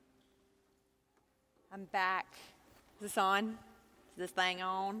I'm back. Is this on? Is this thing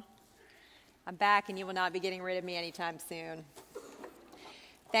on? I'm back, and you will not be getting rid of me anytime soon.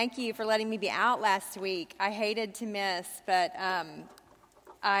 Thank you for letting me be out last week. I hated to miss, but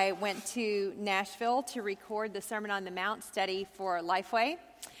I went to Nashville to record the Sermon on the Mount study for Lifeway.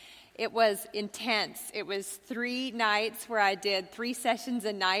 It was intense. It was 3 nights where I did 3 sessions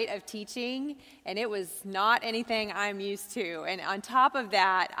a night of teaching, and it was not anything I'm used to. And on top of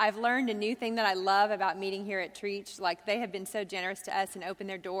that, I've learned a new thing that I love about meeting here at Treach. Like, they have been so generous to us and opened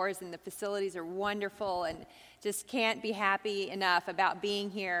their doors, and the facilities are wonderful, and just can't be happy enough about being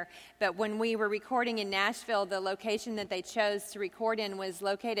here. But when we were recording in Nashville, the location that they chose to record in was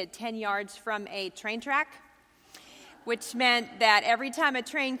located 10 yards from a train track, which meant that every time a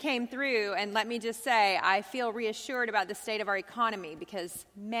train came through, and let me just say, I feel reassured about the state of our economy because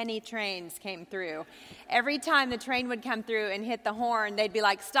many trains came through. Every time the train would come through and hit the horn, they'd be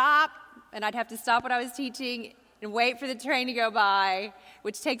like, stop, and I'd have to stop what I was teaching and wait for the train to go by,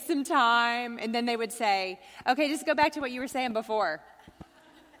 which takes some time, and then they would say, okay, just go back to what you were saying before.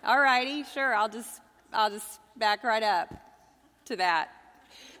 All righty, sure, I'll just back right up to that.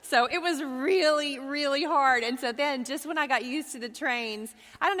 So it was really, really hard. And so then just when I got used to the trains,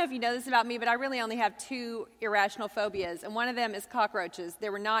 I don't know if you know this about me, but I really only have 2 irrational phobias. And one of them is cockroaches.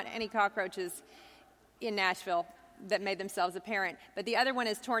 There were not any cockroaches in Nashville that made themselves apparent. But the other one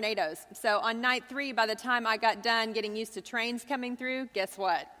is tornadoes. So on night 3, by the time I got done getting used to trains coming through, guess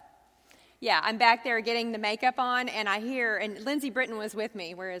what? Yeah, I'm back there getting the makeup on, and I hear, and Lindsay Britton was with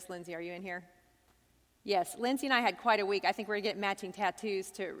me. Where is Lindsay? Are you in here? Yes, Lindsay and I had quite a week. I think we're going to get matching tattoos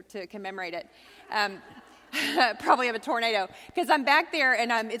to commemorate it. Probably of a tornado. Because I'm back there,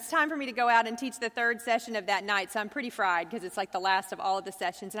 and it's time for me to go out and teach the 3rd session of that night. So I'm pretty fried because it's like the last of all of the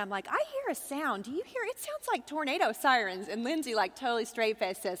sessions. And I'm like, I hear a sound. Do you hear? It sounds like tornado sirens. And Lindsay, like totally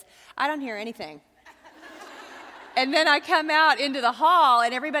straight-faced, says, I don't hear anything. And then I come out into the hall,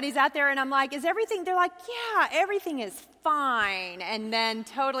 and everybody's out there, and I'm like, is everything? They're like, yeah, everything is fine. And then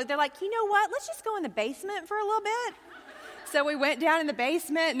totally, they're like, you know what? Let's just go in the basement for a little bit. So we went down in the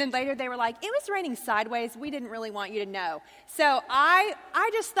basement, and then later they were like, it was raining sideways. We didn't really want you to know. So I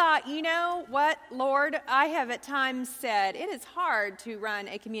just thought, you know what, Lord? I have at times said, it is hard to run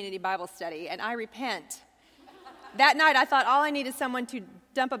a community Bible study, and I repent. That night, I thought all I need is someone to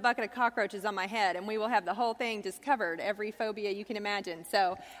dump a bucket of cockroaches on my head, and we will have the whole thing just covered, every phobia you can imagine.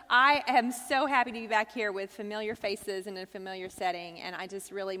 So I am so happy to be back here with familiar faces in a familiar setting, and I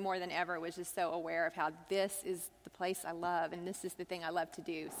just really, more than ever, was just so aware of how this is the place I love, and this is the thing I love to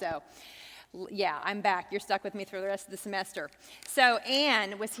do. So yeah, I'm back. You're stuck with me through the rest of the semester. So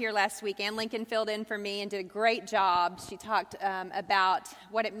Anne was here last week. Anne Lincoln filled in for me and did a great job. She talked about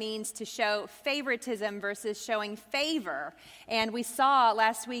what it means to show favoritism versus showing favor. And we saw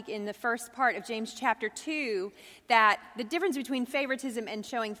last week in the first part of James chapter 2 that the difference between favoritism and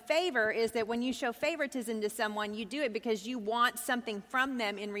showing favor is that when you show favoritism to someone, you do it because you want something from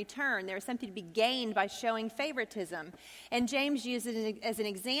them in return. There is something to be gained by showing favoritism. And James uses it as an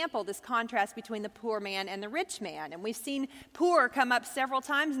example, this contrast between the poor man and the rich man. And we've seen poor come up several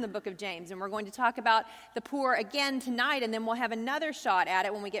times in the book of James, and we're going to talk about the poor again tonight, and then we'll have another shot at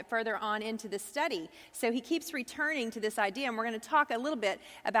it when we get further on into the study. So he keeps returning to this idea, and we're going to talk a little bit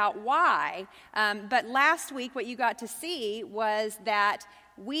about why. But last week, what you got to see was that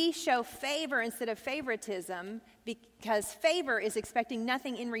we show favor instead of favoritism because favor is expecting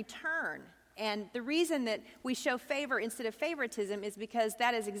nothing in return. And the reason that we show favor instead of favoritism is because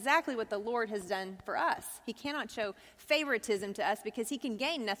that is exactly what the Lord has done for us. He cannot show favoritism to us because he can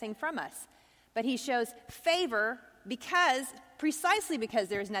gain nothing from us. But he shows favor precisely because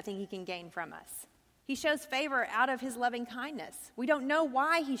there is nothing he can gain from us. He shows favor out of his loving kindness. We don't know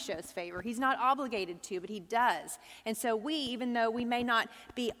why he shows favor. He's not obligated to, but he does. And so we, even though we may not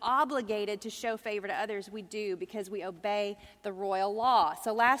be obligated to show favor to others, we do because we obey the royal law.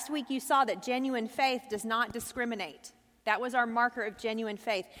 So last week you saw that genuine faith does not discriminate. That was our marker of genuine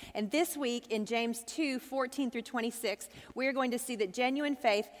faith. And this week in James 2:14 through 26, we're going to see that genuine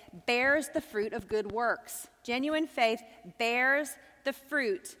faith bears the fruit of good works. Genuine faith bears the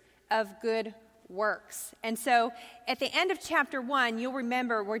fruit of good works. And so at the end of chapter 1, you'll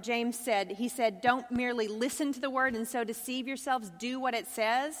remember where James said, he said, don't merely listen to the word and so deceive yourselves, do what it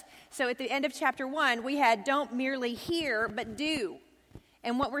says. So at the end of chapter 1, we had don't merely hear, but do.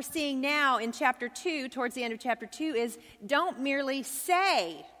 And what we're seeing now in chapter 2, towards the end of chapter 2, is don't merely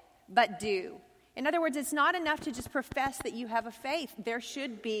say, but do. In other words, it's not enough to just profess that you have a faith. There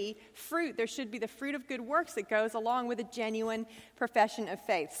should be fruit. There should be the fruit of good works that goes along with a genuine profession of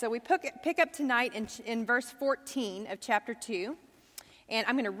faith. So we pick up tonight in verse 14 of chapter 2. And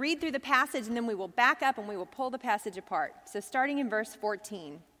I'm going to read through the passage, and then we will back up and we will pull the passage apart. So starting in verse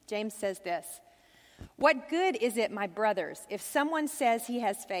 14, James says this: "What good is it, my brothers, if someone says he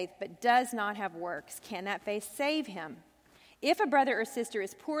has faith but does not have works? Can that faith save him? If a brother or sister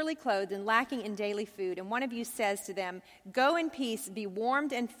is poorly clothed and lacking in daily food, and one of you says to them, 'Go in peace, be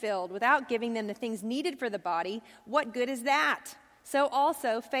warmed and filled,' without giving them the things needed for the body, what good is that? So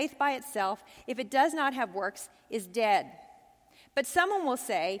also, faith by itself, if it does not have works, is dead. But someone will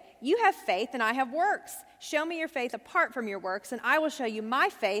say, 'You have faith and I have works. Show me your faith apart from your works, and I will show you my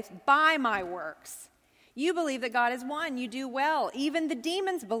faith by my works. You believe that God is one. You do well. Even the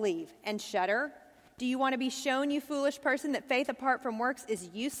demons believe and shudder. Do you want to be shown, you foolish person, that faith apart from works is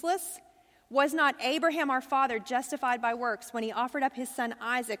useless? Was not Abraham our father justified by works when he offered up his son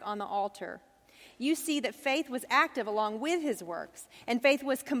Isaac on the altar? You see that faith was active along with his works, and faith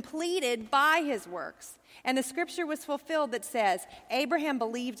was completed by his works. And the scripture was fulfilled that says, Abraham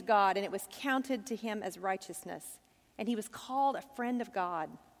believed God, and it was counted to him as righteousness. And he was called a friend of God.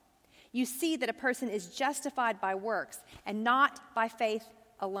 You see that a person is justified by works, and not by faith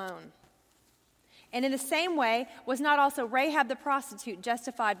alone. And in the same way, was not also Rahab the prostitute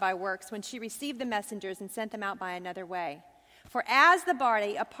justified by works when she received the messengers and sent them out by another way? For as the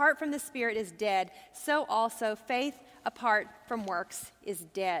body apart from the spirit is dead, so also faith apart from works is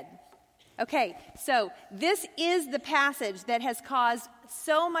dead." Okay, so this is the passage that has caused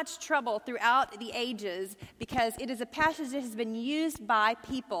so much trouble throughout the ages, because it is a passage that has been used by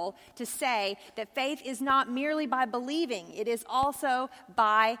people to say that faith is not merely by believing, it is also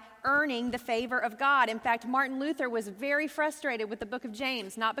by earning the favor of God. In fact, Martin Luther was very frustrated with the book of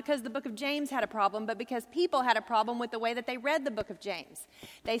James, not because the book of James had a problem, but because people had a problem with the way that they read the book of James.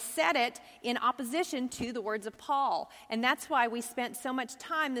 They said it in opposition to the words of Paul, and that's why we spent so much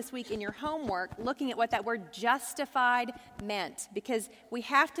time this week in your homework looking at what that word justified meant, because we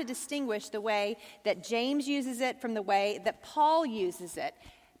have to distinguish the way that James uses it from the way that Paul uses it.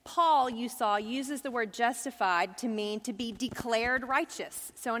 Paul, you saw, uses the word justified to mean to be declared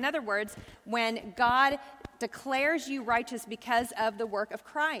righteous. So in other words, when God declares you righteous because of the work of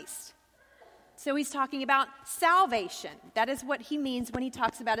Christ. So he's talking about salvation. That is what he means when he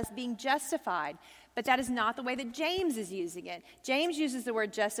talks about us being justified. But that is not the way that James is using it. James uses the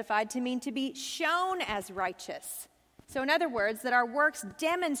word justified to mean to be shown as righteous. So in other words, that our works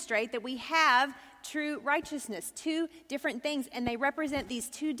demonstrate that we have true righteousness, two different things, and they represent these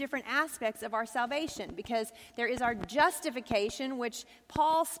two different aspects of our salvation, because there is our justification, which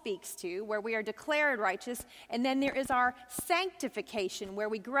Paul speaks to, where we are declared righteous, and then there is our sanctification, where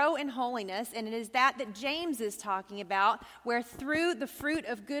we grow in holiness, and it is that James is talking about, where through the fruit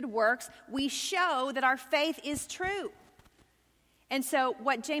of good works, we show that our faith is true. And so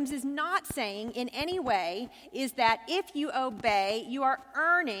what James is not saying in any way is that if you obey, you are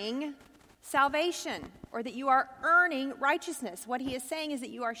earning salvation, or that you are earning righteousness. What he is saying is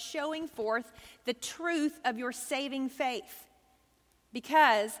that you are showing forth the truth of your saving faith,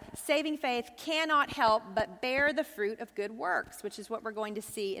 because saving faith cannot help but bear the fruit of good works, which is what we're going to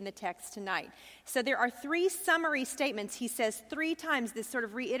see in the text tonight. So there are three summary statements. He says three times this sort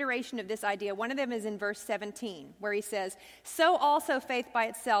of reiteration of this idea. One of them is in verse 17, where he says, "So also faith by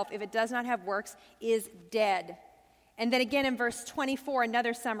itself, if it does not have works, is dead." And then again in verse 24,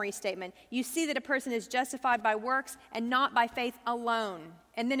 another summary statement. You see that a person is justified by works and not by faith alone.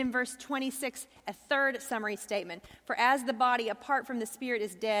 And then in verse 26, a third summary statement. For as the body apart from the spirit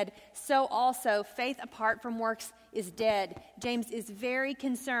is dead, so also faith apart from works is dead. James is very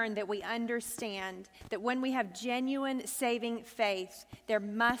concerned that we understand that when we have genuine saving faith, there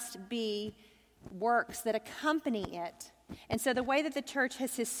must be works that accompany it. And so the way that the church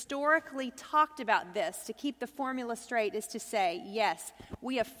has historically talked about this, to keep the formula straight, is to say, yes,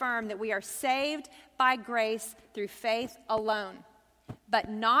 we affirm that we are saved by grace through faith alone, but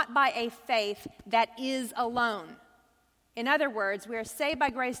not by a faith that is alone. In other words, we are saved by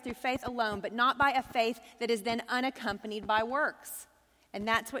grace through faith alone, but not by a faith that is then unaccompanied by works. And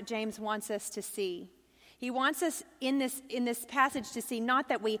that's what James wants us to see. He wants us in this passage to see not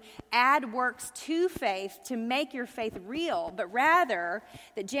that we add works to faith to make your faith real, but rather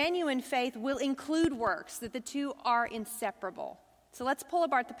that genuine faith will include works, that the two are inseparable. So let's pull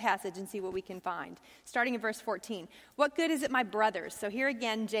apart the passage and see what we can find. Starting in verse 14. What good is it, my brothers? So here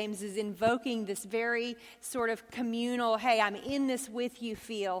again, James is invoking this very sort of communal, hey, I'm in this with you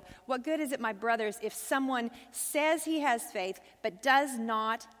feel. What good is it, my brothers, if someone says he has faith but does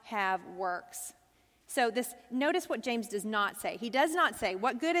not have works? So notice what James does not say. He does not say,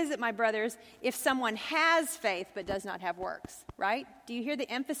 what good is it, my brothers, if someone has faith but does not have works, right? Do you hear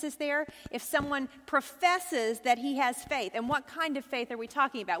the emphasis there? If someone professes that he has faith, and what kind of faith are we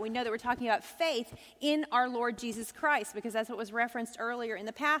talking about? We know that we're talking about faith in our Lord Jesus Christ, because that's what was referenced earlier in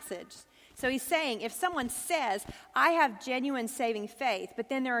the passage. So he's saying, if someone says, I have genuine saving faith, but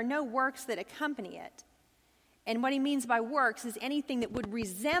then there are no works that accompany it, and what he means by works is anything that would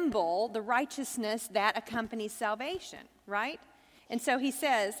resemble the righteousness that accompanies salvation, right? And so he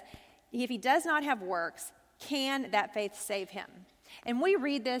says, if he does not have works, can that faith save him? And we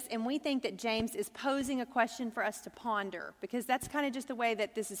read this and we think that James is posing a question for us to ponder, because that's kind of just the way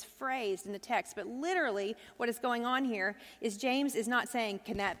that this is phrased in the text. But literally what is going on here is James is not saying,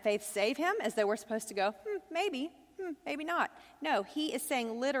 can that faith save him? As though we're supposed to go, maybe not. No, he is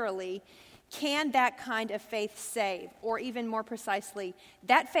saying literally, can that kind of faith save? Or even more precisely,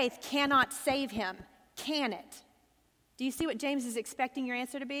 that faith cannot save him. Can it? Do you see what James is expecting your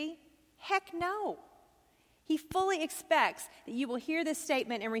answer to be? Heck no. He fully expects that you will hear this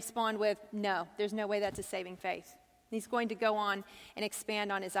statement and respond with, no, there's no way that's a saving faith. He's going to go on and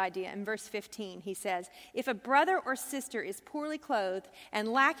expand on his idea. In verse 15, he says, if a brother or sister is poorly clothed and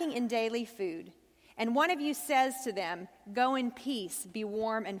lacking in daily food, and one of you says to them, go in peace, be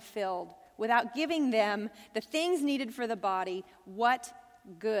warm and filled, without giving them the things needed for the body, what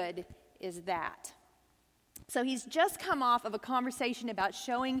good is that? So he's just come off of a conversation about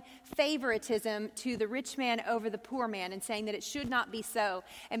showing favoritism to the rich man over the poor man and saying that it should not be so.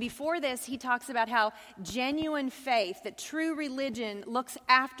 And before this, he talks about how genuine faith, that true religion looks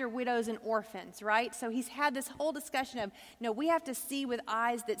after widows and orphans, right? So he's had this whole discussion of, no, we have to see with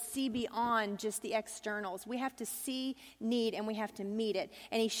eyes that see beyond just the externals. We have to see need and we have to meet it.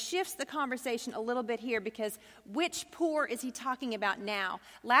 And he shifts the conversation a little bit here, because which poor is he talking about now?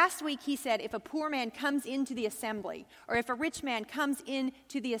 Last week he said if a poor man comes into the assembly, or if a rich man comes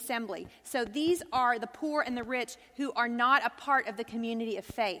into the assembly. So these are the poor and the rich who are not a part of the community of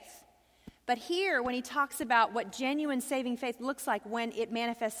faith. But here, when he talks about what genuine saving faith looks like when it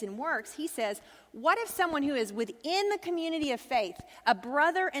manifests in works, he says, what if someone who is within the community of faith, a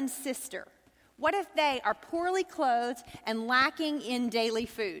brother and sister, what if they are poorly clothed and lacking in daily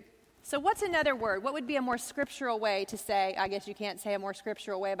food? So what's another word? What would be a more scriptural way to say, I guess you can't say a more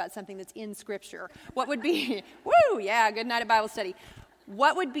scriptural way about something that's in Scripture. What would be, good night at Bible study.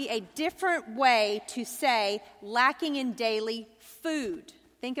 What would be a different way to say lacking in daily food?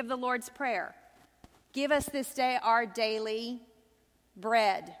 Think of the Lord's Prayer. Give us this day our daily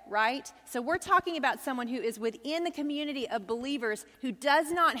bread, right? So we're talking about someone who is within the community of believers who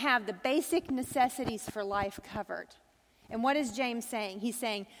does not have the basic necessities for life covered. And what is James saying? He's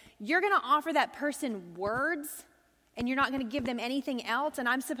saying, you're going to offer that person words and you're not going to give them anything else, and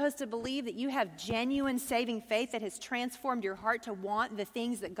I'm supposed to believe that you have genuine saving faith that has transformed your heart to want the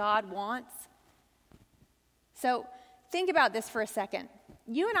things that God wants? So think about this for a second.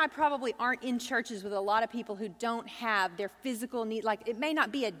 You and I probably aren't in churches with a lot of people who don't have their physical need. Like, it may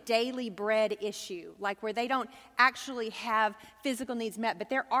not be a daily bread issue, like where they don't actually have physical needs met, but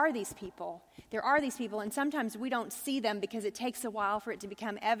there are these people. There are these people, and sometimes we don't see them because it takes a while for it to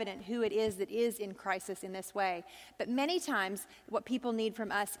become evident who it is that is in crisis in this way. But many times, what people need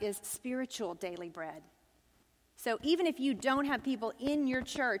from us is spiritual daily bread. So even if you don't have people in your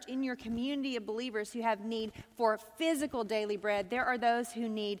church, in your community of believers who have need for physical daily bread, there are those who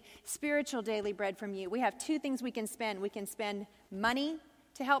need spiritual daily bread from you. We have two things we can spend. We can spend money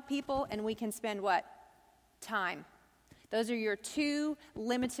to help people, and we can spend what? Time. Those are your two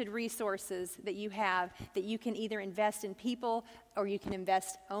limited resources that you have, that you can either invest in people or you can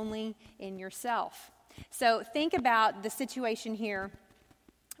invest only in yourself. So think about the situation here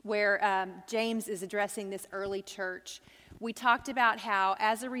where James is addressing this early church. We talked about how,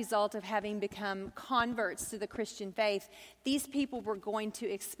 as a result of having become converts to the Christian faith, these people were going to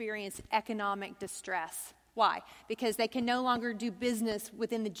experience economic distress. Why? Because they can no longer do business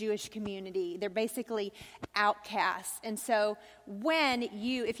within the Jewish community. They're basically outcasts. And so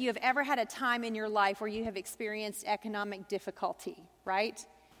if you have ever had a time in your life where you have experienced economic difficulty, right?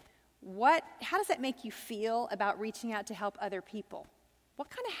 How does that make you feel about reaching out to help other people? What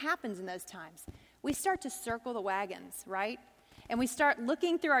kind of happens in those times? We start to circle the wagons, right? And we start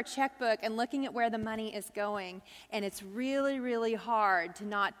looking through our checkbook and looking at where the money is going. And it's really, really hard to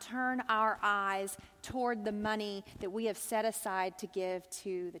not turn our eyes toward the money that we have set aside to give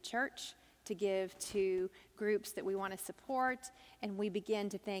to the church, to give to groups that we want to support. And we begin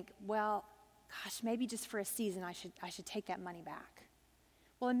to think, well, gosh, maybe just for a season I should take that money back.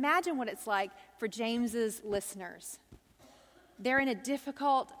 Well, imagine what it's like for James's listeners. They're in a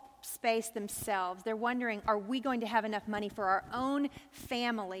difficult space themselves. They're wondering, are we going to have enough money for our own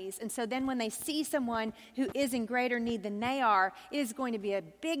families? And so then when they see someone who is in greater need than they are, it is going to be a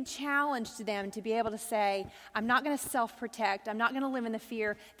big challenge to them to be able to say, I'm not going to self-protect. I'm not going to live in the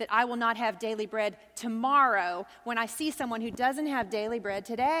fear that I will not have daily bread tomorrow when I see someone who doesn't have daily bread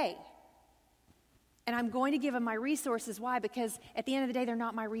today. And I'm going to give them my resources. Why? Because at the end of the day, they're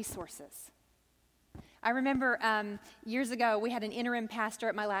not my resources. I remember years ago, we had an interim pastor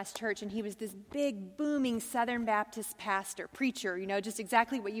at my last church, and he was this big, booming Southern Baptist preacher, just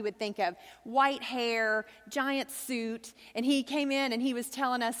exactly what you would think of. White hair, giant suit, and he came in and he was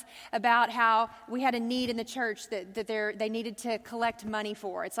telling us about how we had a need in the church that they needed to collect money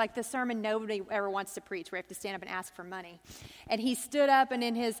for. It's like the sermon nobody ever wants to preach, where you have to stand up and ask for money. And he stood up, and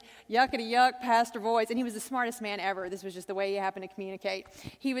in his yuckity-yuck pastor voice, and he was the smartest man ever. This was just the way he happened to communicate.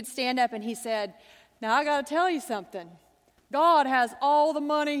 He would stand up and he said, now, I got to tell you something. God has all the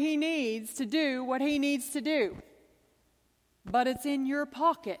money he needs to do what he needs to do. But it's in your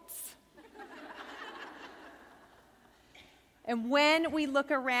pockets. And when we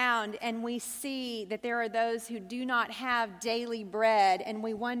look around and we see that there are those who do not have daily bread, and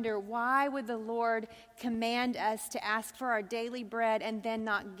we wonder, why would the Lord command us to ask for our daily bread and then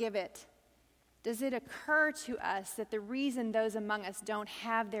not give it? Does it occur to us that the reason those among us don't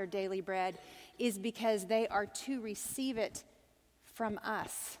have their daily bread is because they are to receive it from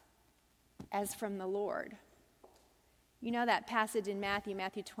us as from the Lord? You know that passage in Matthew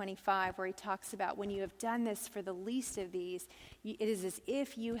 25, where he talks about, when you have done this for the least of these, it is as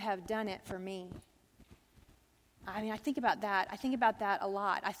if you have done it for me. I mean, I think about that. I think about that a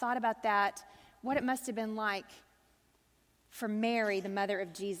lot. I thought about that, what it must have been like for Mary, the mother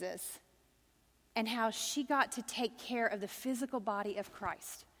of Jesus, and how she got to take care of the physical body of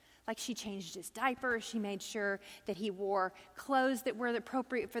Christ. Like, she changed his diapers, she made sure that he wore clothes that were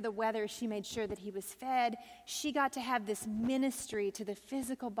appropriate for the weather, she made sure that he was fed. She got to have this ministry to the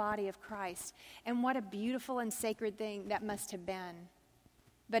physical body of Christ. And what a beautiful and sacred thing that must have been.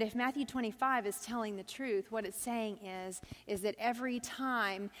 But if Matthew 25 is telling the truth, what it's saying is that every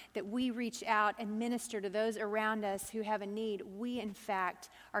time that we reach out and minister to those around us who have a need, we in fact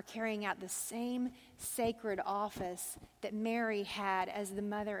are carrying out the same sacred office that Mary had as the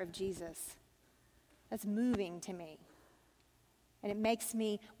mother of Jesus. That's moving to me. And it makes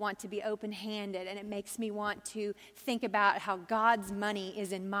me want to be open-handed, and it makes me want to think about how God's money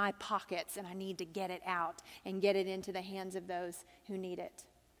is in my pockets, and I need to get it out and get it into the hands of those who need it.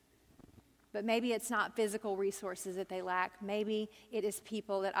 But maybe it's not physical resources that they lack. Maybe it is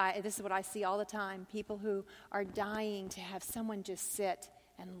people this is what I see all the time, people who are dying to have someone just sit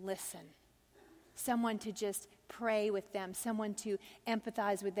and listen. Someone to just pray with them, someone to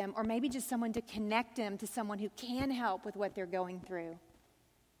empathize with them, or maybe just someone to connect them to someone who can help with what they're going through.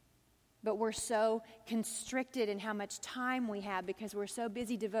 But we're so constricted in how much time we have because we're so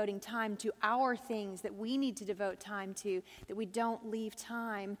busy devoting time to our things that we need to devote time to, that we don't leave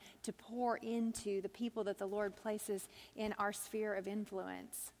time to pour into the people that the Lord places in our sphere of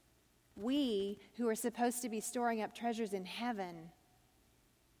influence. We, who are supposed to be storing up treasures in heaven,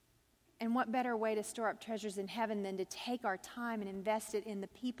 and what better way to store up treasures in heaven than to take our time and invest it in the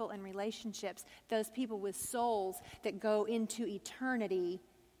people and relationships, those people with souls that go into eternity.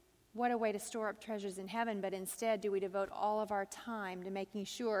 What a way to store up treasures in heaven, but instead do we devote all of our time to making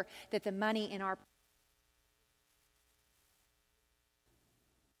sure that the money in our...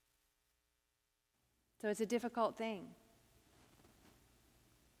 So it's a difficult thing.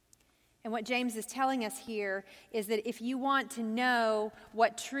 And what James is telling us here is that if you want to know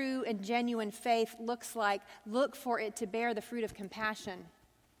what true and genuine faith looks like, look for it to bear the fruit of compassion.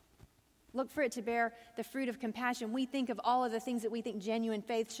 Look for it to bear the fruit of compassion. We think of all of the things that we think genuine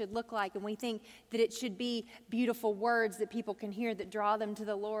faith should look like, and we think that it should be beautiful words that people can hear that draw them to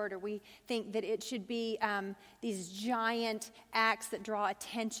the Lord, or we think that it should be these giant acts that draw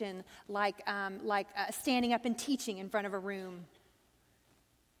attention, like standing up and teaching in front of a room.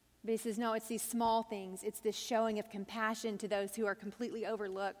 But he says, no, it's these small things. It's this showing of compassion to those who are completely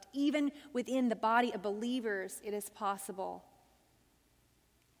overlooked. Even within the body of believers, it is possible.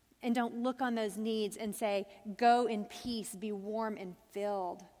 And don't look on those needs and say, go in peace, be warm and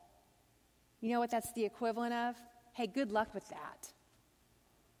filled. You know what that's the equivalent of? Hey, good luck with that.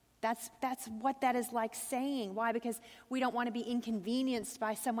 That's what that is like saying. Why? Because we don't want to be inconvenienced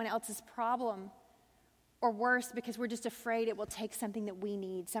by someone else's problem. Or worse, because we're just afraid it will take something that we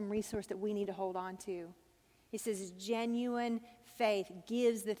need, some resource that we need to hold on to. He says genuine faith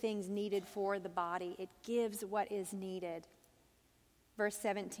gives the things needed for the body. It gives what is needed. Verse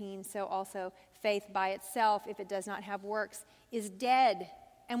 17, so also faith by itself, if it does not have works, is dead.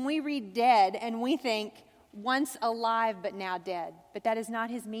 and we read dead and we think once alive but now dead. But that is not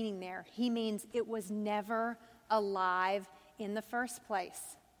his meaning there. He means it was never alive in the first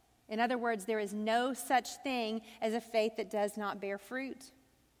place. In other words, there is no such thing as a faith that does not bear fruit.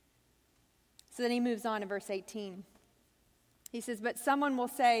 So then he moves on to verse 18. He says, but someone will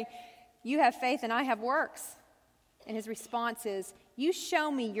say, you have faith and I have works. And his response is, you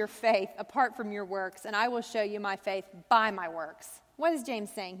show me your faith apart from your works, and I will show you my faith by my works. What is James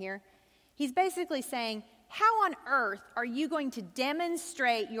saying here? He's basically saying, how on earth are you going to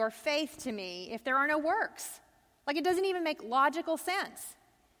demonstrate your faith to me if there are no works? Like, it doesn't even make logical sense.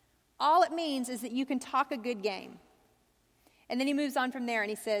 All it means is that you can talk a good game. And then he moves on from there and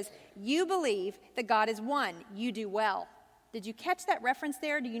he says, you believe that God is one. You do well. Did you catch that reference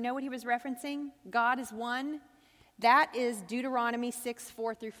there? Do you know what he was referencing? God is one. That is Deuteronomy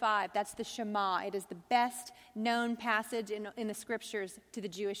 6:4-5. That's the Shema. It is the best known passage in the scriptures to the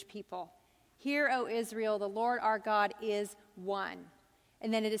Jewish people. Hear, O Israel, the Lord our God is one.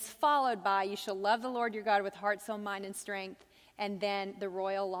 And then it is followed by, you shall love the Lord your God with heart, soul, mind, and strength. And then the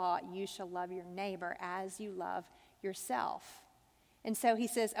royal law, you shall love your neighbor as you love yourself. And so he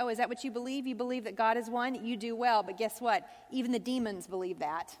says, oh, is that what you believe? You believe that God is one? You do well. But guess what? Even the demons believe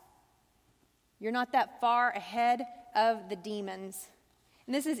that. You're not that far ahead of the demons.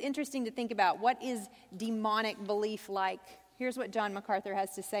 And this is interesting to think about. What is demonic belief like? Here's what John MacArthur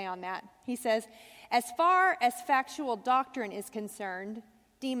has to say on that. He says, as far as factual doctrine is concerned,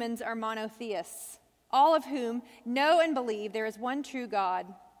 demons are monotheists, all of whom know and believe there is one true God.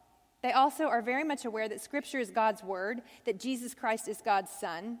 They also are very much aware that Scripture is God's word, that Jesus Christ is God's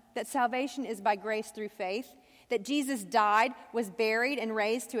Son, that salvation is by grace through faith, that Jesus died, was buried, and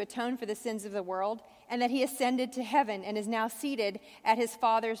raised to atone for the sins of the world, and that he ascended to heaven and is now seated at his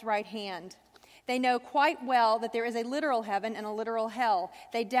Father's right hand. They know quite well that there is a literal heaven and a literal hell.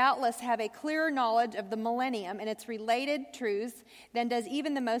 They doubtless have a clearer knowledge of the millennium and its related truths than does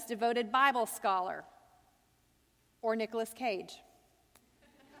even the most devoted Bible scholar or Nicolas Cage.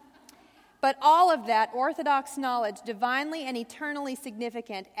 But all of that orthodox knowledge, divinely and eternally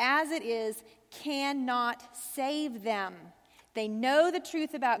significant as it is, cannot save them. They know the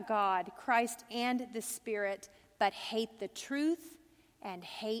truth about God, Christ, and the Spirit, but hate the truth and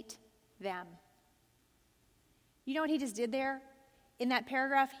hate them. You know what he just did there? In that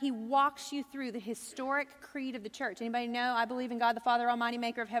paragraph, he walks you through the historic creed of the church. Anybody know? I believe in God the Father Almighty,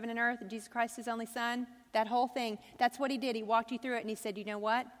 maker of heaven and earth, and Jesus Christ, his only Son. That whole thing, that's what he did. He walked you through it, and he said, you know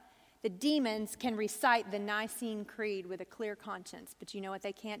what? The demons can recite the Nicene Creed with a clear conscience, but you know what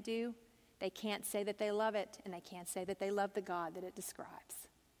they can't do? They can't say that they love it, and they can't say that they love the God that it describes.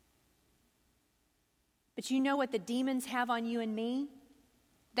 But you know what the demons have on you and me?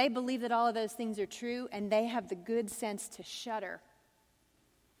 They believe that all of those things are true, and they have the good sense to shudder.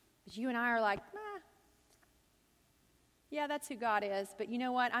 But you and I are like, yeah, that's who God is, but you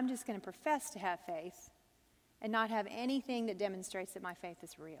know what? I'm just going to profess to have faith and not have anything that demonstrates that my faith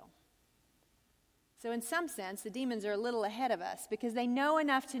is real. So in some sense, the demons are a little ahead of us because they know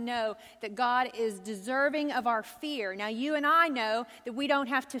enough to know that God is deserving of our fear. Now, you and I know that we don't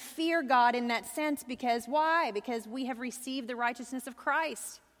have to fear God in that sense because why? Because we have received the righteousness of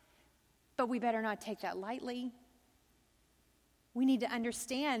Christ. But we better not take that lightly. We need to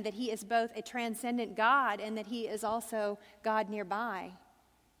understand that he is both a transcendent God and that he is also God nearby.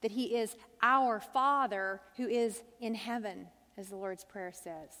 That he is our Father who is in heaven, as the Lord's Prayer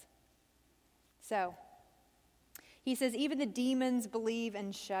says. So, he says, even the demons believe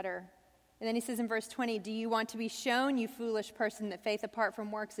and shudder. And then he says in verse 20, do you want to be shown, you foolish person, that faith apart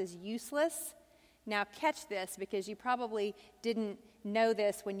from works is useless? Now catch this, because you probably didn't know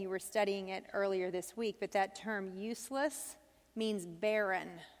this when you were studying it earlier this week, but that term useless means barren.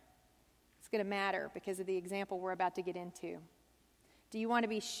 It's going to matter because of the example we're about to get into. Do you want to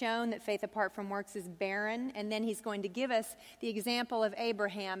be shown that faith apart from works is barren? And then he's going to give us the example of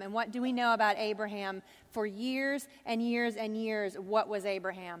Abraham. And what do we know about Abraham? For years and years and years, what was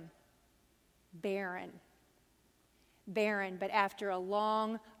Abraham? Barren. Barren. But after a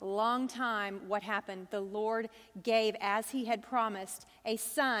long, long time, what happened? The Lord gave, as he had promised, a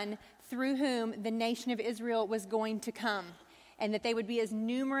son through whom the nation of Israel was going to come, and that they would be as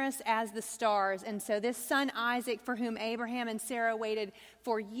numerous as the stars. And so this son Isaac, for whom Abraham and Sarah waited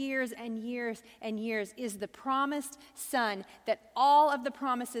for years and years and years, is the promised son that all of the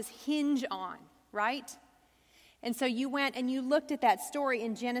promises hinge on, right? And so you went and you looked at that story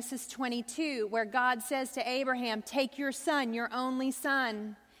in Genesis 22, where God says to Abraham, take your son, your only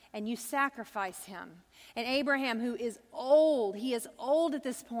son, and you sacrifice him. And Abraham, who is old, he is old at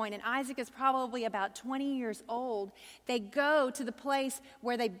this point, and Isaac is probably about 20 years old. They go to the place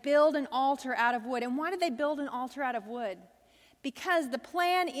where they build an altar out of wood. And why did they build an altar out of wood? Because the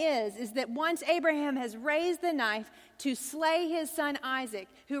plan is that once Abraham has raised the knife to slay his son Isaac,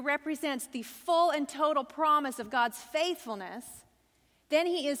 who represents the full and total promise of God's faithfulness, then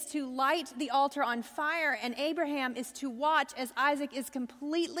he is to light the altar on fire, and Abraham is to watch as Isaac is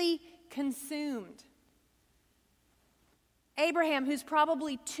completely consumed. Abraham, who's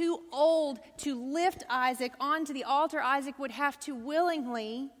probably too old to lift Isaac onto the altar, Isaac would have to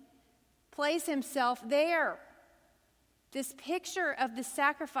willingly place himself there. This picture of the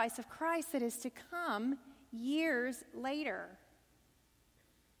sacrifice of Christ that is to come years later.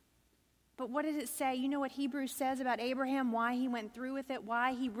 But what did it say? You know what Hebrews says about Abraham, why he went through with it,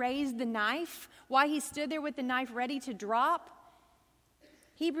 why he raised the knife, why he stood there with the knife ready to drop?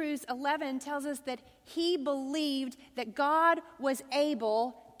 Hebrews 11 tells us that he believed that God was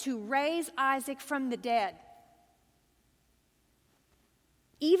able to raise Isaac from the dead.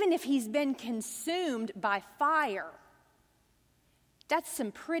 Even if he's been consumed by fire. That's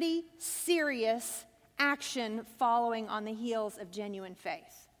some pretty serious action following on the heels of genuine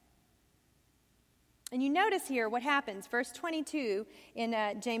faith. And you notice here what happens. Verse 22 in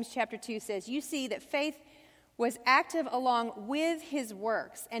James chapter 2 says, "You see that faith was active along with his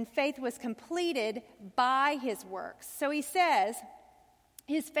works, and faith was completed by his works." So he says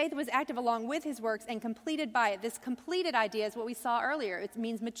his faith was active along with his works and completed by it. This completed idea is what we saw earlier. It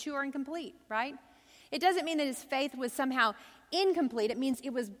means mature and complete, right? It doesn't mean that his faith was somehow incomplete. It means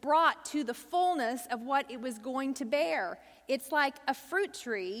it was brought to the fullness of what it was going to bear. It's like a fruit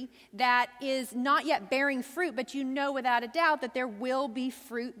tree that is not yet bearing fruit, but you know without a doubt that there will be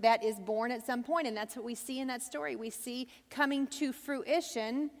fruit that is born at some point. And that's what we see in that story. We see coming to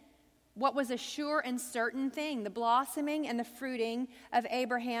fruition what was a sure and certain thing, the blossoming and the fruiting of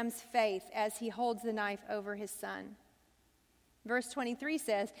Abraham's faith as he holds the knife over his son. Verse 23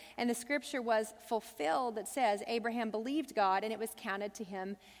 says, "And the scripture was fulfilled that says, Abraham believed God, and it was counted to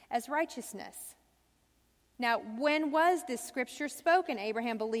him as righteousness." Now, when was this scripture spoken?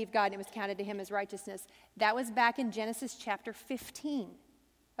 Abraham believed God, and it was counted to him as righteousness. That was back in Genesis chapter 15.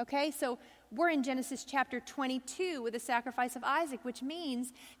 Okay, so we're in Genesis chapter 22 with the sacrifice of Isaac, which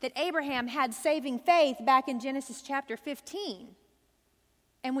means that Abraham had saving faith back in Genesis chapter 15.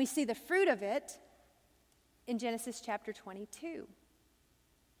 And we see the fruit of it in Genesis chapter 22.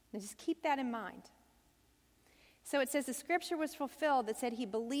 Now just keep that in mind. So it says the scripture was fulfilled that said he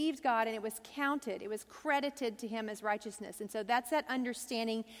believed God and it was counted, it was credited to him as righteousness. And so that's that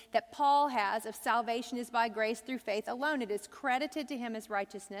understanding that Paul has of salvation is by grace through faith alone. It is credited to him as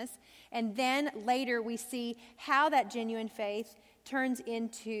righteousness. And then later we see how that genuine faith turns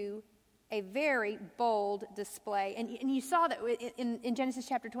into a very bold display. And you saw that in Genesis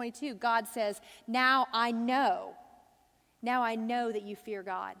chapter 22, God says, now I know that you fear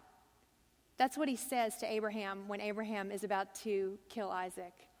God. That's what he says to Abraham when Abraham is about to kill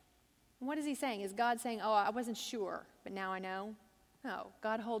Isaac. And what is he saying? Is God saying, oh, I wasn't sure, but now I know? No,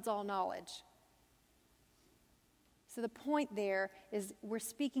 God holds all knowledge. So the point there is we're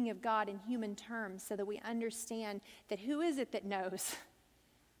speaking of God in human terms so that we understand that who is it that knows?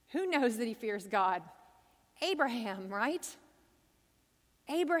 Who knows that he fears God? Abraham, right?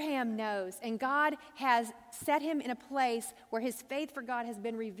 Abraham knows, and God has set him in a place where his faith for God has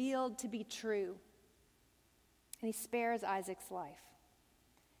been revealed to be true. And he spares Isaac's life.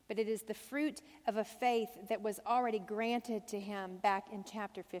 But it is the fruit of a faith that was already granted to him back in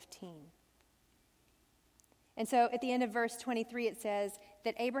chapter 15. And so at the end of verse 23 it says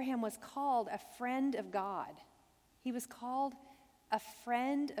that Abraham was called a friend of God. He was called a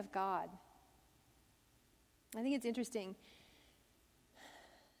friend of God. I think it's interesting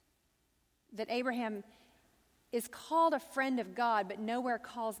that Abraham is called a friend of God, but nowhere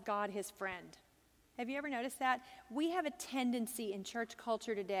calls God his friend. Have you ever noticed that? We have a tendency in church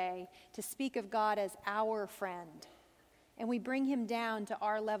culture today to speak of God as our friend. And we bring him down to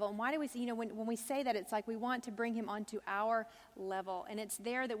our level. And why do we say, when we say that, it's like we want to bring him onto our level. And it's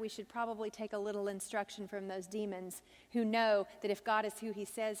there that we should probably take a little instruction from those demons who know that if God is who he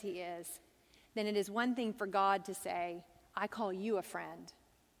says he is, then it is one thing for God to say, I call you a friend.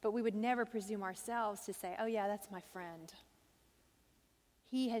 But we would never presume ourselves to say, oh yeah, that's my friend.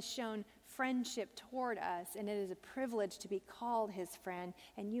 He has shown friendship toward us, and it is a privilege to be called his friend.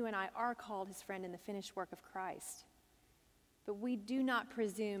 And you and I are called his friend in the finished work of Christ. But we do not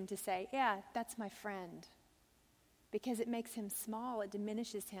presume to say, yeah, that's my friend. Because it makes him small, it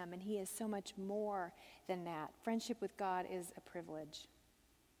diminishes him, and he is so much more than that. Friendship with God is a privilege.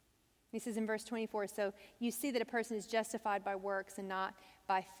 He says in verse 24, so you see that a person is justified by works and not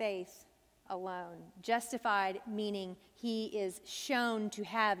by faith alone. Justified meaning he is shown to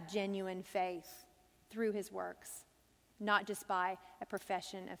have genuine faith through his works, not just by a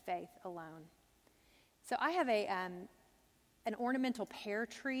profession of faith alone. So I have an ornamental pear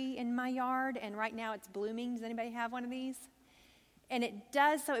tree in my yard, and right now it's blooming. Does anybody have one of these? And it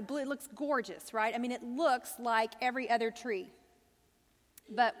looks gorgeous, right? I mean, it looks like every other tree.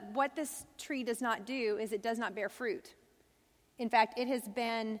 But what this tree does not do is it does not bear fruit. In fact, it has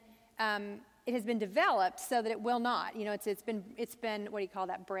been developed so that it will not. You know, it's been what do you call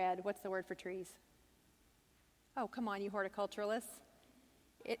that? Bred. What's the word for trees? Oh, come on, you horticulturalists.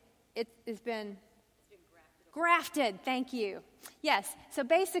 It's been grafted. Thank you. Yes. So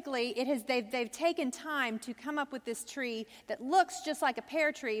basically, they've taken time to come up with this tree that looks just like a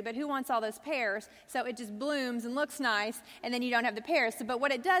pear tree, but who wants all those pears? So it just blooms and looks nice, and then you don't have the pears. So, but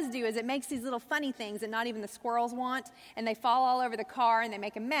what it does do is it makes these little funny things that not even the squirrels want, and they fall all over the car and they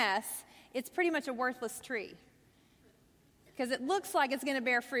make a mess. It's pretty much a worthless tree, because it looks like it's going to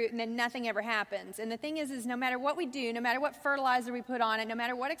bear fruit and then nothing ever happens. And the thing is no matter what we do, no matter what fertilizer we put on it, no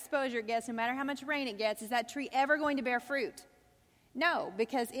matter what exposure it gets, no matter how much rain it gets, is that tree ever going to bear fruit? No,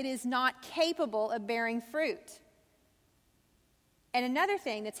 because it is not capable of bearing fruit. And another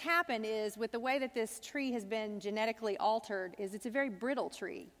thing that's happened is with the way that this tree has been genetically altered is it's a very brittle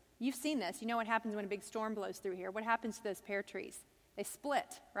tree. You've seen this. You know what happens when a big storm blows through here. What happens to those pear trees? They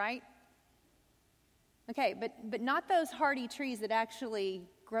split, right? Okay, but not those hardy trees that actually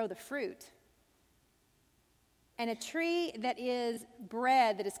grow the fruit. And a tree that is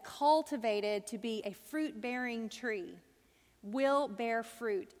bred, that is cultivated to be a fruit-bearing tree, will bear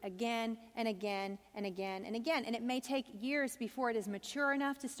fruit again and again and again and again. And it may take years before it is mature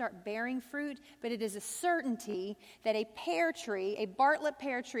enough to start bearing fruit, but it is a certainty that a pear tree, a Bartlett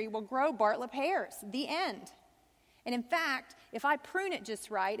pear tree, will grow Bartlett pears. The end. And in fact, if I prune it just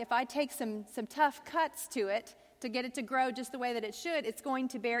right, if I take some tough cuts to it to get it to grow just the way that it should, it's going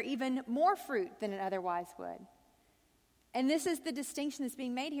to bear even more fruit than it otherwise would. And this is the distinction that's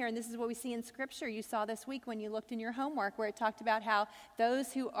being made here, and this is what we see in Scripture. You saw this week when you looked in your homework where it talked about how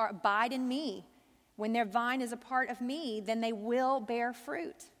those who abide in me, when their vine is a part of me, then they will bear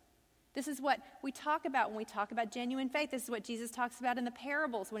fruit. This is what we talk about when we talk about genuine faith. This is what Jesus talks about in the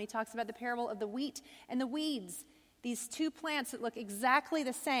parables when he talks about the parable of the wheat and the weeds. These two plants that look exactly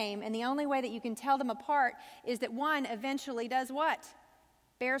the same, and the only way that you can tell them apart is that one eventually does what?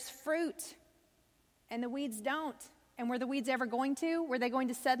 Bears fruit, and the weeds don't. And were the weeds ever going to? Were they going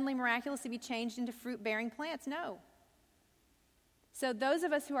to suddenly miraculously be changed into fruit-bearing plants? No. So those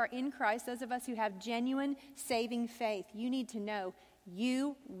of us who are in Christ, those of us who have genuine saving faith, you need to know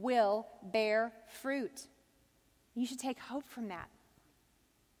you will bear fruit. You should take hope from that.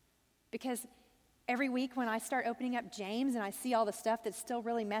 Because every week when I start opening up James and I see all the stuff that's still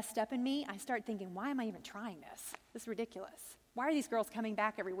really messed up in me, I start thinking, why am I even trying this? This is ridiculous. Why are these girls coming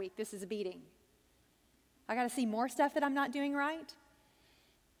back every week? This is a beating. I got to see more stuff that I'm not doing right.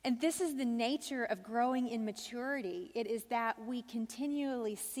 And this is the nature of growing in maturity. It is that we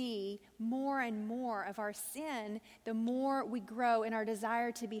continually see more and more of our sin the more we grow in our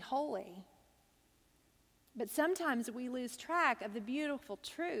desire to be holy. But sometimes we lose track of the beautiful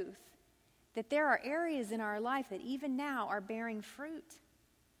truth that there are areas in our life that even now are bearing fruit.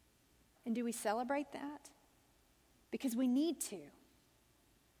 And do we celebrate that? Because we need to.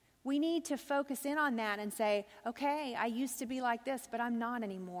 We need to focus in on that and say, okay, I used to be like this, but I'm not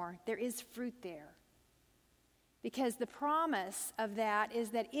anymore. There is fruit there. Because the promise of that is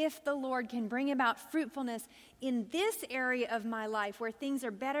that if the Lord can bring about fruitfulness in this area of my life where things are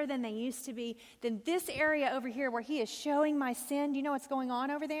better than they used to be, then this area over here where he is showing my sin, do you know what's going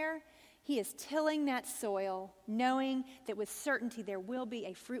on over there? He is tilling that soil, knowing that with certainty there will be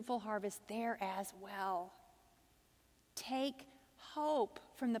a fruitful harvest there as well. Take hope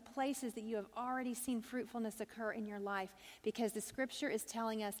from the places that you have already seen fruitfulness occur in your life, because the Scripture is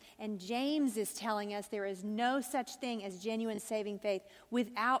telling us, and James is telling us, there is no such thing as genuine saving faith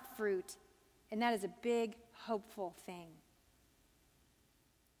without fruit, and that is a big, hopeful thing.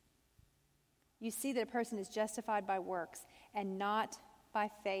 You see that a person is justified by works and not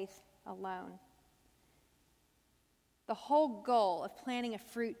by faith alone. The whole goal of planting a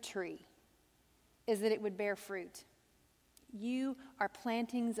fruit tree is that it would bear fruit. You are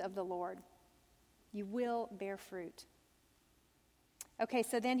plantings of the Lord. You will bear fruit. Okay,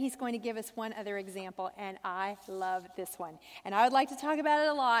 so then he's going to give us one other example, and I love this one. And I would like to talk about it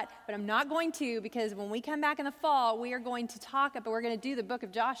a lot, but I'm not going to, because when we come back in the fall, we are going to talk about, we're going to do the book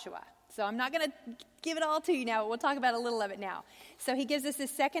of Joshua. So I'm not going to give it all to you now, but we'll talk about a little of it now. So he gives us this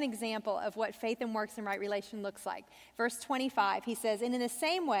second example of what faith and works and right relation looks like. Verse 25, he says, "And in the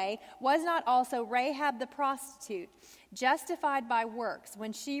same way, was not also Rahab the prostitute justified by works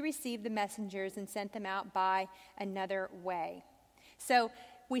when she received the messengers and sent them out by another way?" So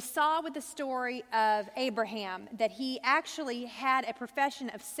we saw with the story of Abraham that he actually had a profession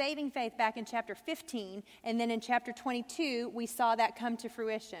of saving faith back in chapter 15, and then in chapter 22, we saw that come to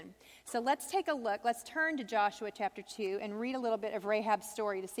fruition. So let's take a look. Let's turn to Joshua chapter 2 and read a little bit of Rahab's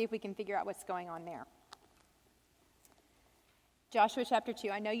story to see if we can figure out what's going on there. Joshua chapter 2.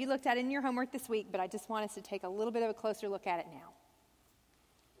 I know you looked at it in your homework this week, but I just want us to take a little bit of a closer look at it now.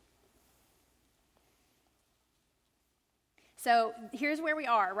 So here's where we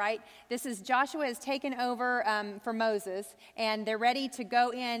are, right? This is Joshua has taken over for Moses, and they're ready to go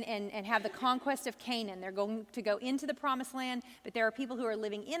in and have the conquest of Canaan. They're going to go into the promised land, but there are people who are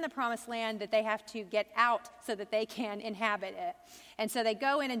living in the promised land that they have to get out so that they can inhabit it. And so they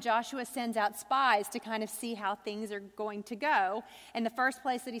go in, and Joshua sends out spies to kind of see how things are going to go. And the first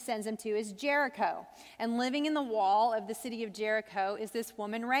place that he sends them to is Jericho. And living in the wall of the city of Jericho is this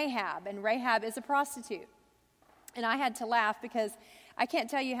woman Rahab, and Rahab is a prostitute. And I had to laugh because I can't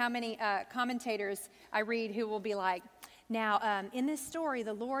tell you how many commentators I read who will be like, now, in this story,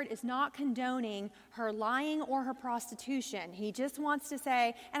 the Lord is not condoning her lying or her prostitution. He just wants to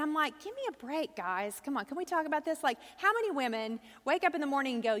say, and I'm like, give me a break, guys. Come on, can we talk about this? Like, how many women wake up in the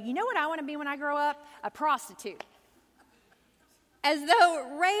morning and go, you know what I want to be when I grow up? A prostitute. As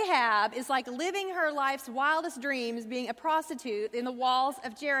though Rahab is like living her life's wildest dreams being a prostitute in the walls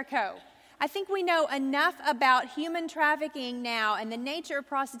of Jericho. I think we know enough about human trafficking now and the nature of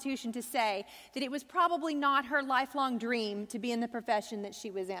prostitution to say that it was probably not her lifelong dream to be in the profession that she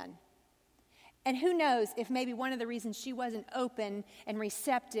was in. And who knows if maybe one of the reasons she wasn't open and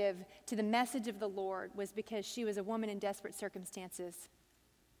receptive to the message of the Lord was because she was a woman in desperate circumstances.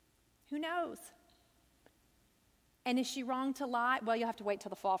 Who knows? And is she wrong to lie? Well, you'll have to wait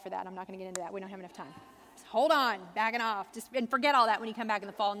till the fall for that. I'm not going to get into that. We don't have enough time. Hold on, backing off. And forget all that when you come back in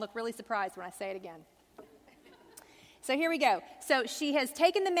the fall and look really surprised when I say it again. So here we go. So she has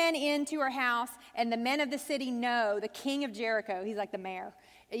taken the men into her house, and the men of the city know the king of Jericho. He's like the mayor.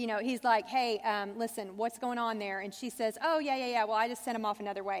 You know, he's like, hey, listen, what's going on there? And she says, oh, yeah. Well, I just sent them off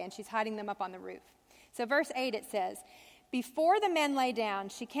another way, and she's hiding them up on the roof. So verse 8, it says, before the men lay down,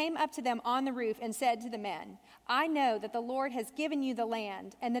 she came up to them on the roof and said to the men, I know that the Lord has given you the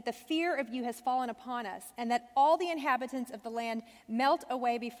land, and that the fear of you has fallen upon us, and that all the inhabitants of the land melt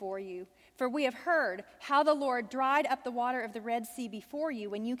away before you. For we have heard how the Lord dried up the water of the Red Sea before you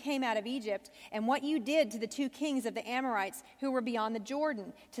when you came out of Egypt, and what you did to the 2 kings of the Amorites who were beyond the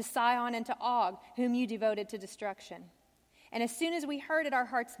Jordan, to Sihon and to Og, whom you devoted to destruction. And as soon as we heard it, our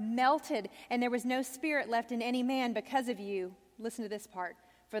hearts melted, and there was no spirit left in any man because of you. Listen to this part.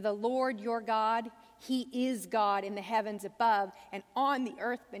 For the Lord your God, he is God in the heavens above and on the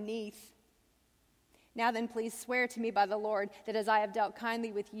earth beneath. Now then, please swear to me by the Lord that as I have dealt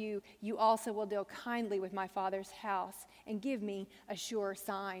kindly with you, you also will deal kindly with my father's house, and give me a sure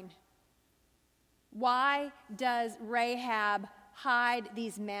sign. Why does Rahab hide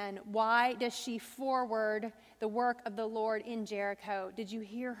these men? Why does she forward the work of the Lord in Jericho? Did you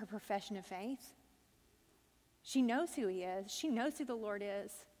hear her profession of faith? She knows who he is. She knows who the Lord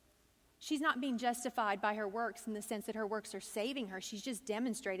is. She's not being justified by her works in the sense that her works are saving her. She's just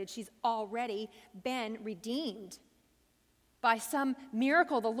demonstrated she's already been redeemed. By some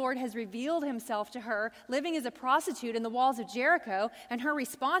miracle, the Lord has revealed himself to her, living as a prostitute in the walls of Jericho, and her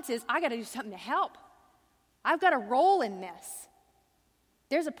response is, I got to do something to help. I've got a role in this.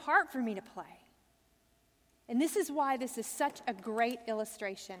 There's a part for me to play. And this is why this is such a great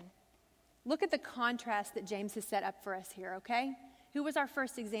illustration. Look at the contrast that James has set up for us here, okay? Who was our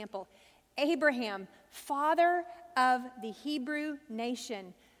first example? Abraham, father of the Hebrew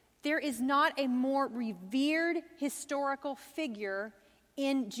nation. There is not a more revered historical figure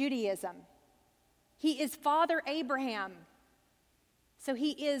in Judaism. He is Father Abraham. So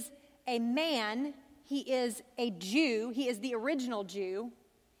he is a man, he is a Jew, he is the original Jew,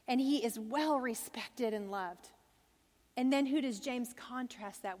 and he is well respected and loved. And then who does James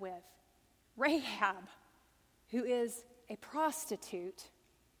contrast that with? Rahab, who is a prostitute,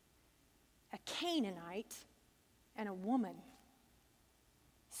 a Canaanite, and a woman.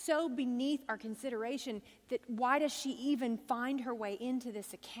 So beneath our consideration that why does she even find her way into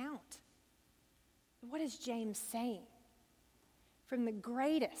this account? What is James saying? from the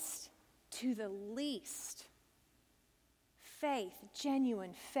greatest to the least, faith,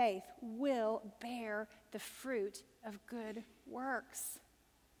 genuine faith, will bear the fruit of good works.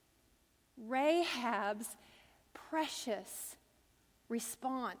 Rahab's precious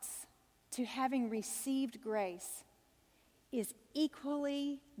response to having received grace is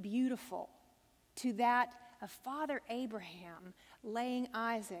equally beautiful to that of Father Abraham laying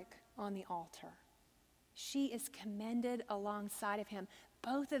Isaac on the altar. She is commended alongside of him.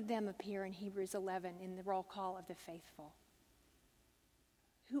 Both of them appear in Hebrews 11 in the roll call of the faithful.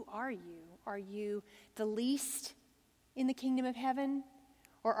 Who are you? Are you the least in the kingdom of heaven?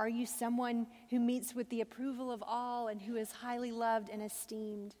 Or are you someone who meets with the approval of all and who is highly loved and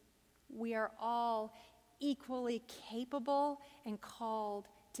esteemed? We are all equally capable and called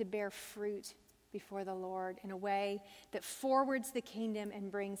to bear fruit before the Lord in a way that forwards the kingdom and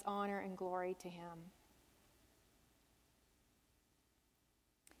brings honor and glory to him.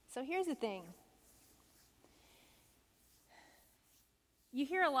 So here's the thing. You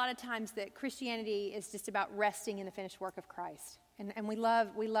hear a lot of times that Christianity is just about resting in the finished work of Christ. And we love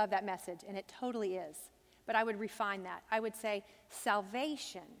that message, and it totally is. But I would refine that. I would say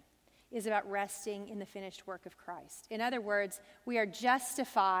salvation is about resting in the finished work of Christ. In other words, we are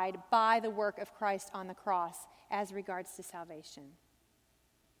justified by the work of Christ on the cross as regards to salvation.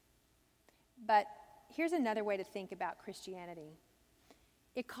 But here's another way to think about Christianity.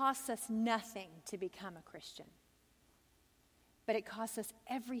 It costs us nothing to become a Christian, but it costs us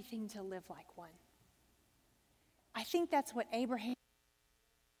everything to live like one. I think that's what Abraham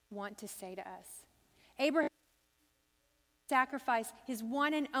wants to say to us. Abraham sacrificed his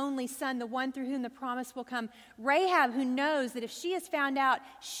one and only son, the one through whom the promise will come. Rahab, who knows that if she is found out,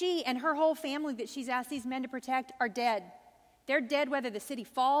 she and her whole family that she's asked these men to protect are dead. They're dead whether the city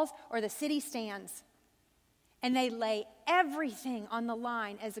falls or the city stands. And they lay everything on the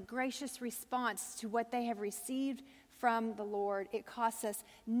line as a gracious response to what they have received from the Lord. It costs us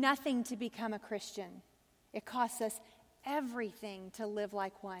nothing to become a Christian. It costs us everything to live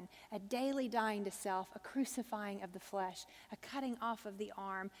like one. A daily dying to self, a crucifying of the flesh, a cutting off of the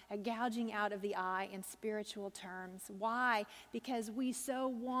arm, a gouging out of the eye in spiritual terms. Why? Because we so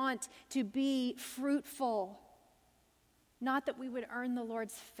want to be fruitful. Not that we would earn the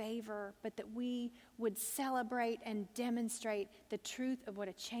Lord's favor, but that we would celebrate and demonstrate the truth of what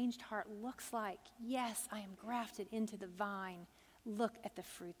a changed heart looks like. Yes, I am grafted into the vine. Look at the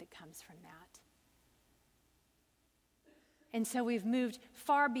fruit that comes from that. And so we've moved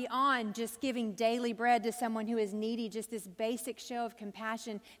far beyond just giving daily bread to someone who is needy, just this basic show of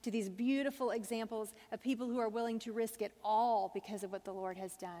compassion, to these beautiful examples of people who are willing to risk it all because of what the Lord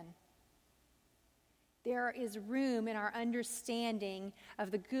has done. There is room in our understanding of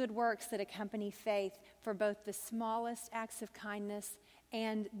the good works that accompany faith for both the smallest acts of kindness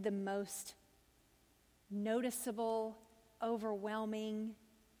and the most noticeable, overwhelming,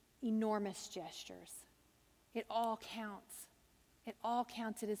 enormous gestures. It all counts. It all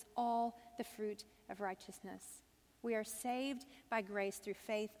counts. It is all the fruit of righteousness. We are saved by grace through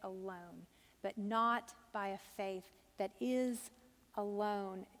faith alone, but not by a faith that is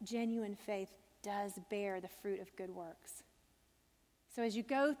alone. Genuine faith does bear the fruit of good works. So as you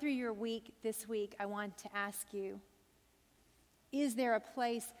go through your week this week, I want to ask you, is there a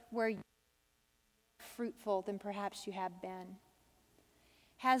place where you're more fruitful than perhaps you have been?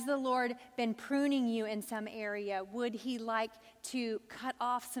 Has the Lord been pruning you in some area? Would he like to cut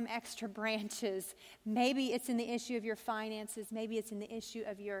off some extra branches? Maybe it's in the issue of your finances. Maybe it's in the issue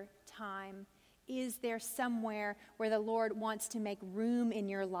of your time. Is there somewhere where the Lord wants to make room in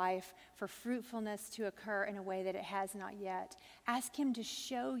your life for fruitfulness to occur in a way that it has not yet? Ask him to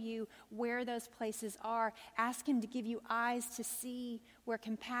show you where those places are. Ask him to give you eyes to see where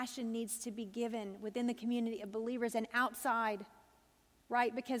compassion needs to be given within the community of believers and outside.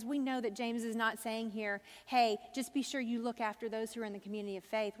 Right? Because we know that James is not saying here, hey, just be sure you look after those who are in the community of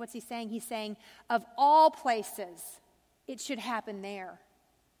faith. What's he saying? He's saying, of all places, it should happen there,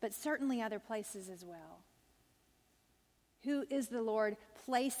 but certainly other places as well. Who is the Lord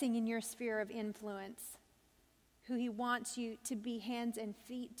placing in your sphere of influence? Who he wants you to be hands and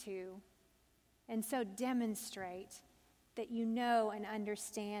feet to? And so demonstrate that you know and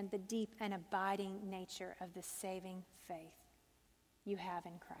understand the deep and abiding nature of the saving faith you have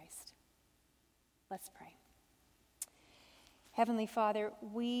in Christ. Let's pray. Heavenly Father,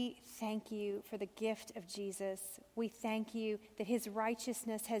 we thank you for the gift of Jesus. We thank you that his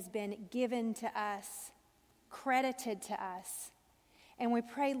righteousness has been given to us, credited to us. And we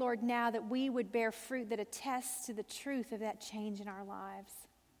pray, Lord, now that we would bear fruit that attests to the truth of that change in our lives.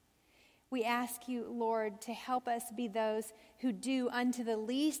 We ask you, Lord, to help us be those who do unto the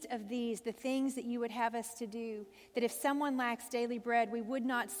least of these the things that you would have us to do. That if someone lacks daily bread, we would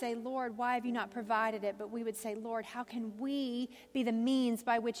not say, Lord, why have you not provided it? But we would say, Lord, how can we be the means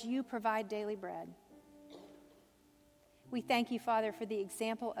by which you provide daily bread? We thank you, Father, for the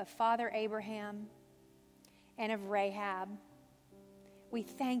example of Father Abraham and of Rahab. We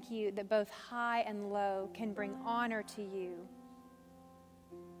thank you that both high and low can bring honor to you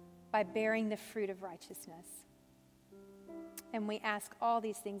by bearing the fruit of righteousness. And we ask all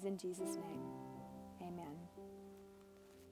these things in Jesus' name.